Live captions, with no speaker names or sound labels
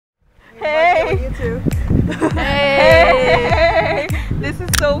too. Hey! This is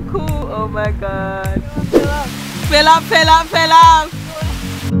so cool. Oh my god. Fill up, fill up, fill up!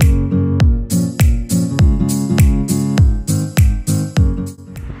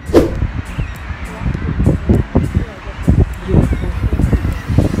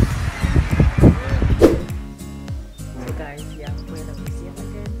 So guys, yeah, we're in a museum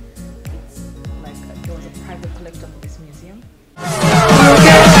again. It's like there was a private collector of this museum.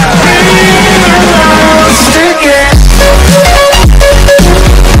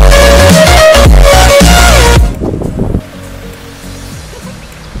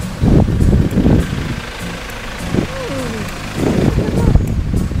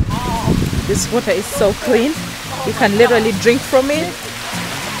 This water is so clean, you can literally drink from it.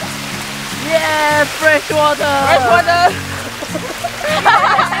 Yeah, fresh water. Fresh water!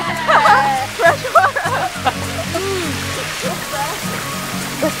 Fresh water.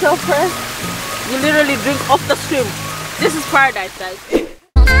 It's so fresh. You literally drink off the stream. This is paradise, guys.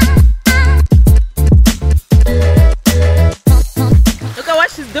 Look at what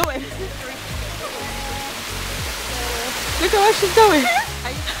she's doing. Look at what she's doing.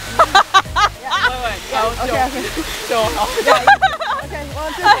 Okay,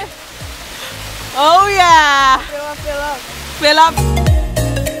 1, 2, 3. Oh yeah! Fill up, fill up. Fill up.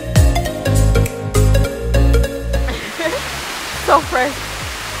 So fresh.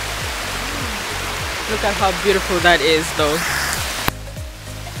 Look at how beautiful that is though.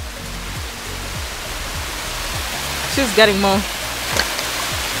 She's getting more.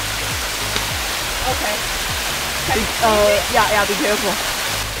 Okay. Yeah, be careful.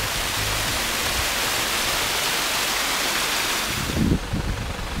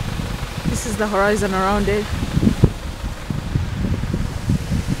 This is the horizon around it.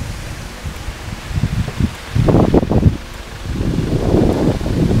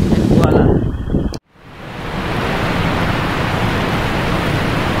 And voila.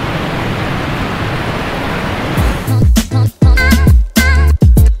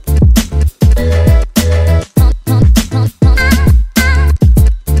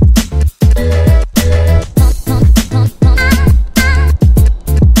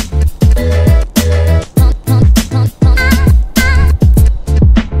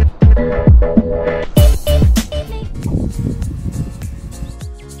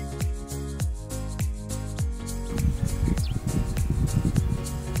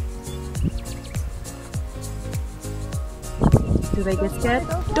 Do they get scared?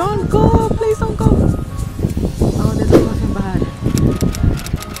 Don't go! Please don't go! Oh, there's nothing bad.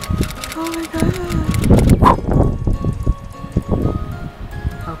 Oh my god!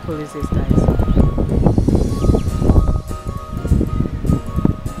 How cool is this, guys?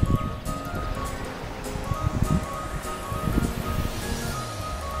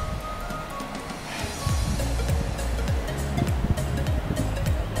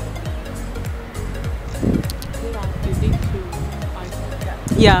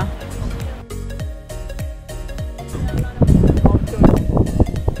 Yeah.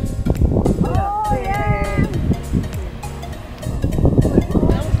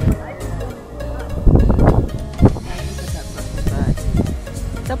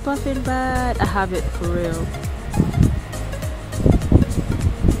 The puffin bat. I have it for real.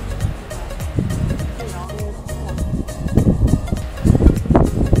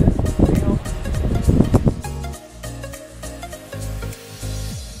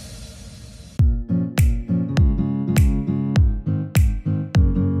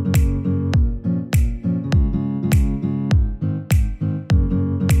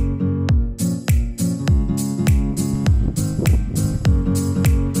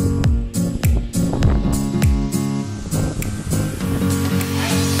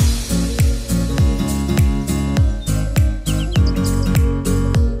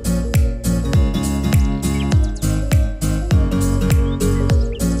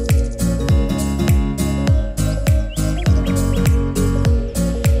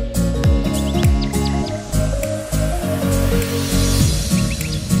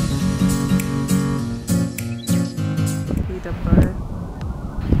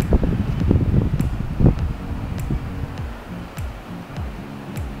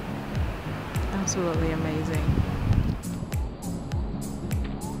 Absolutely amazing.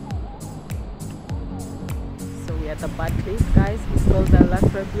 So we are at the bad cliff, guys. It's called the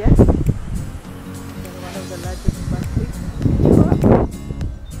Látrabjarg. One of the largest bad cliffs in Europe.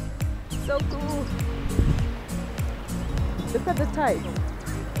 So cool. Look at the tide,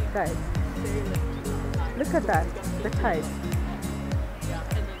 guys. Look at that, the tide.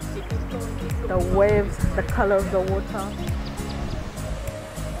 The waves, the color of the water.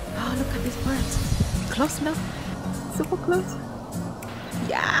 Oh, look at these birds. Close now. Super close.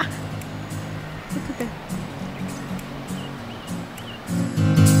 Yeah. Look at them.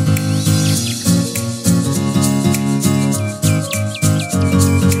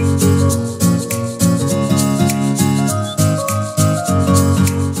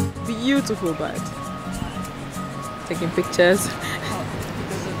 Beautiful bird. Taking pictures.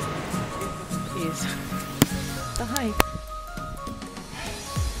 Is the hike.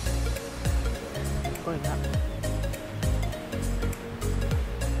 Going up.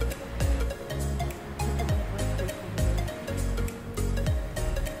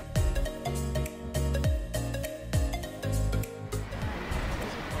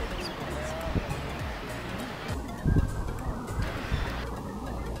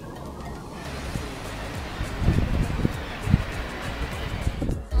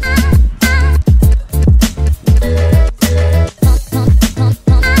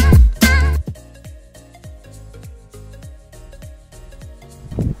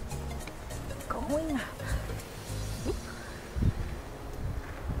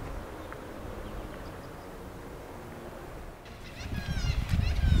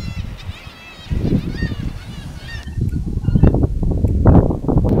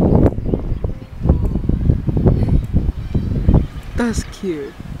 That's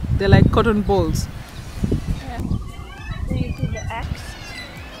cute. They're like cotton balls. Yeah. Do you see the axe?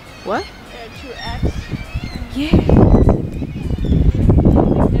 What? There are two axes. Yeah.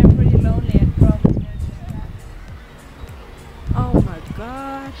 They're pretty lonely and broken. Oh my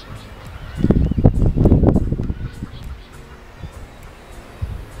gosh.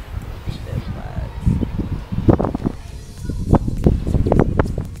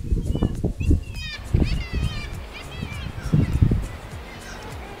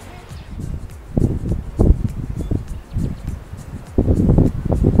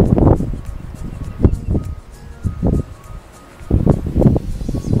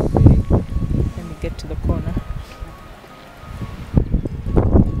 Get to the corner.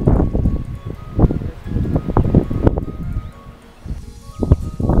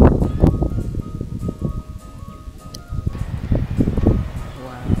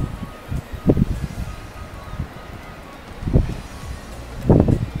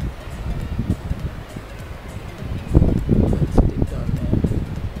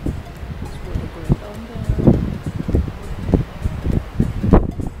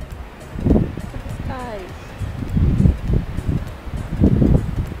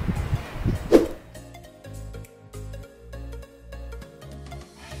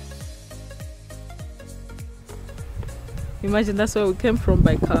 Imagine that's where we came from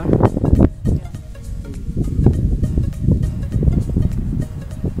by car.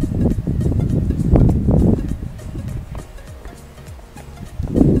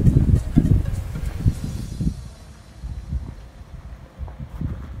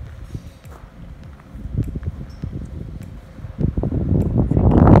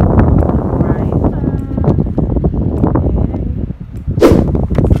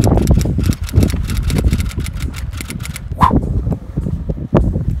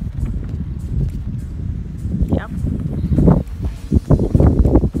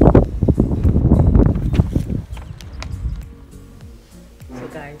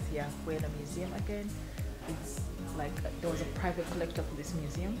 We're in a museum again. It's like there was a private collector for this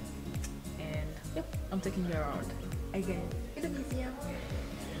museum, and yep, I'm taking you around again in the museum.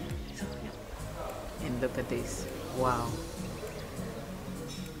 So, yep. And look at this! Wow.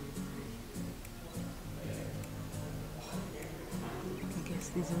 I guess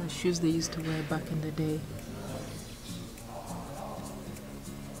these are the shoes they used to wear back in the day.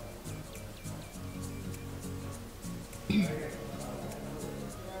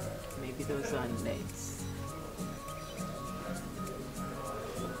 Maybe those are nets.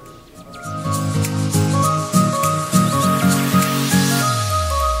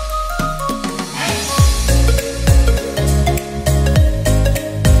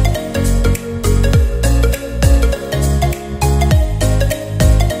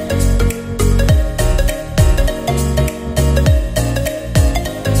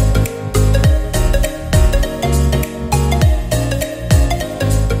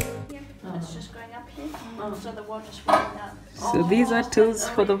 So these are tools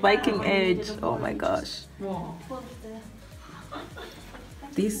for the Viking Age. Oh my gosh.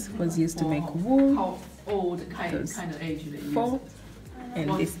 This was used to make wool. How old kind of age they use for, it?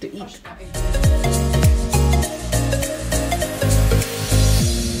 and this to eat.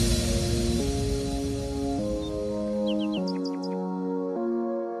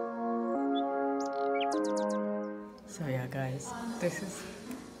 So yeah guys, this is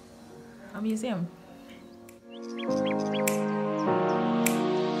a museum.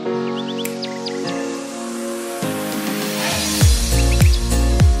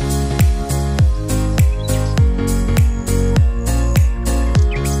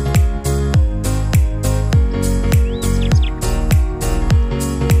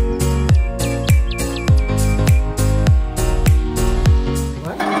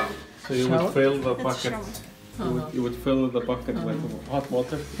 So you would fill the bucket. You would fill the bucket with hot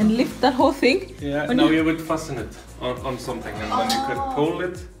water. And lift that whole thing? Yeah, no, you would fasten it on something and then you could pull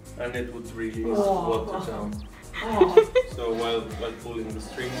it and it would release water down. So while pulling the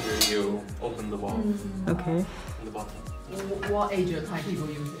string, you open the valve Okay. in the bottom. What age of time people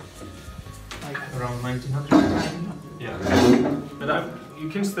use it? Like Around 1900. 1900. Yeah. But you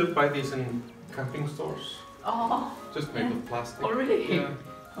can still buy these in camping stores. Oh, Just made of plastic. oh really? Yeah.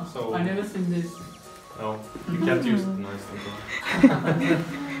 So I never seen this. no, you can't use it in Iceland.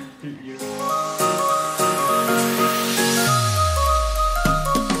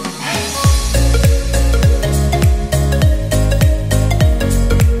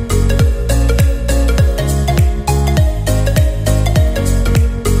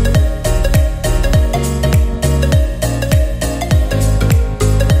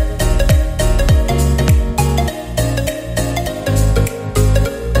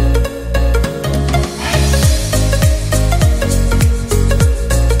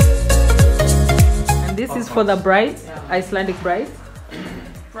 For the brides, Icelandic brides?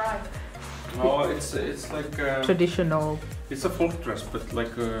 No, it's like Traditional. it's a folk dress, but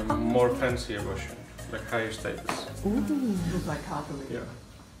like a more fancier version, like higher status. Ooh. Looks like Catholic. Yeah.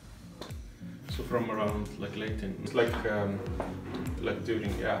 So from around like late in, it's like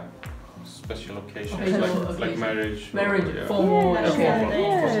during special occasions, Okay, like marriage. Marriage, yeah. formal.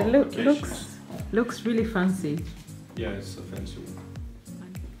 Yeah, okay. looks really fancy. Yeah, it's a fancy one.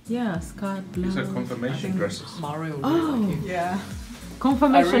 Yeah, skirt, blouse. These are confirmation dresses. Mario. Oh. Yeah.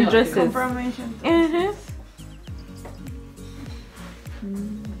 Confirmation I really like dresses. Confirmation. Uh-huh.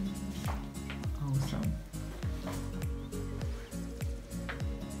 Awesome.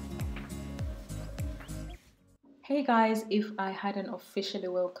 Hey guys, if I hadn't officially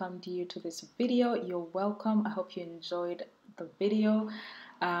welcomed you to this video, you're welcome. I hope you enjoyed the video.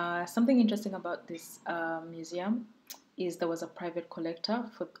 Something interesting about this museum is there was a private collector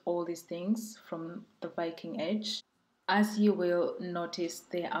for all these things from the Viking Age. As you will notice,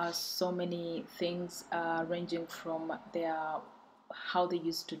 there are so many things ranging from how they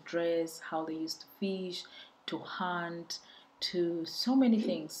used to dress, how they used to fish, to hunt, to so many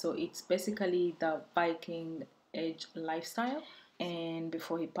things. So it's basically the Viking Age lifestyle. And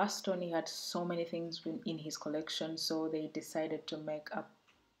before he passed on, he had so many things in his collection, so they decided to make a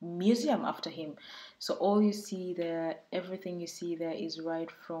museum after him. So all you see there, everything you see there is right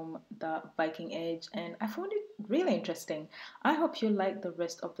from the Viking Age, and I found it really interesting. I hope you like the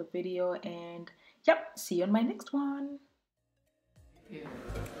rest of the video, and yep, see you on my next one.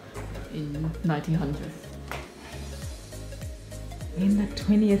 In 1900. In the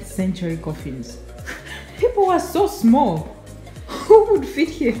 20th century coffins, people were so small. Who would fit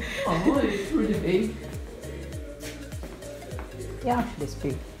here? Oh, it's really big. Yeah, actually it's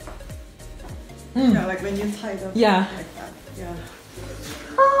big. Yeah, like when you tie them Yeah. like that. Yeah.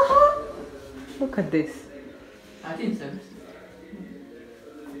 Look at this. I think so.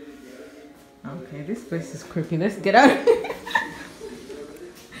 Okay, this place is creepy. Let's get out.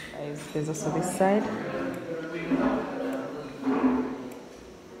 There's also this side.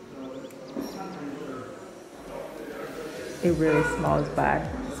 It really smells bad.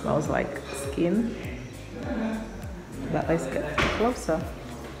 It smells like skin. But let's get closer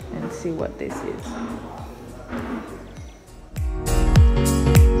and see what this is.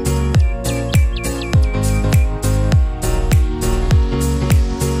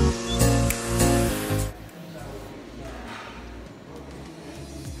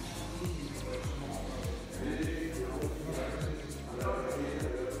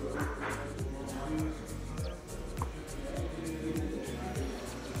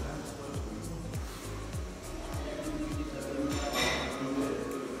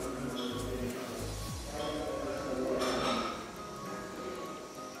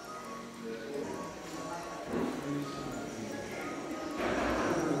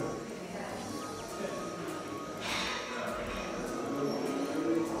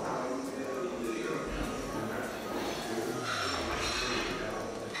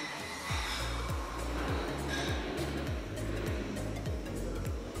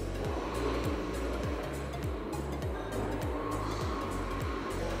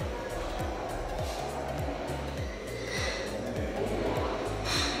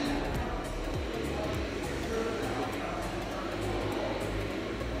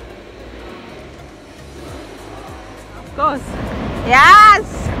 goes. Yes!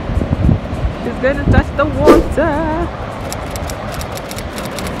 She's going to touch the water.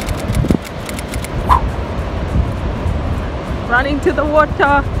 Running to the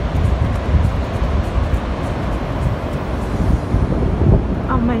water.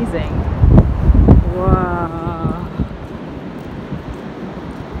 Amazing. Wow.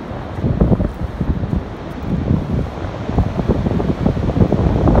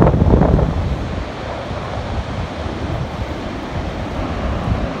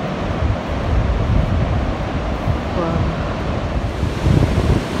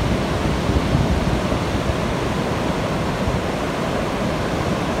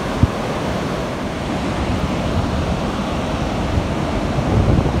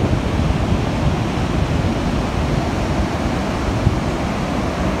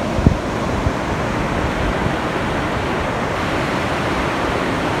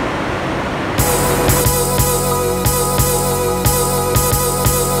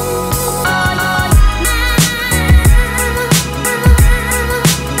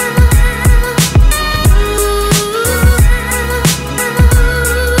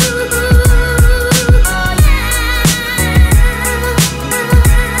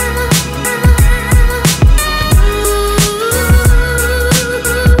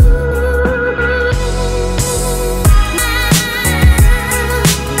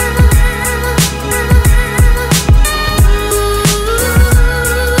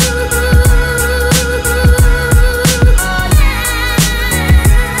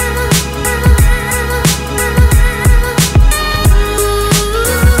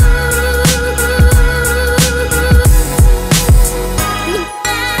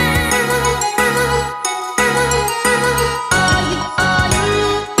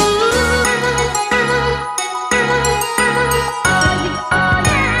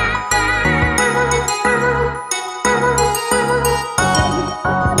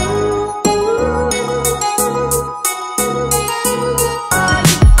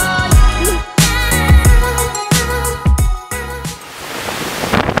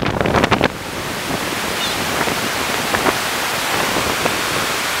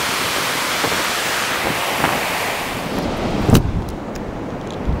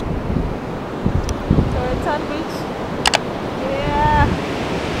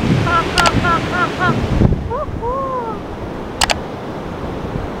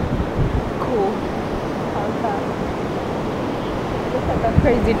 Cool. Look at that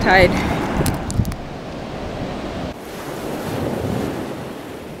crazy tide.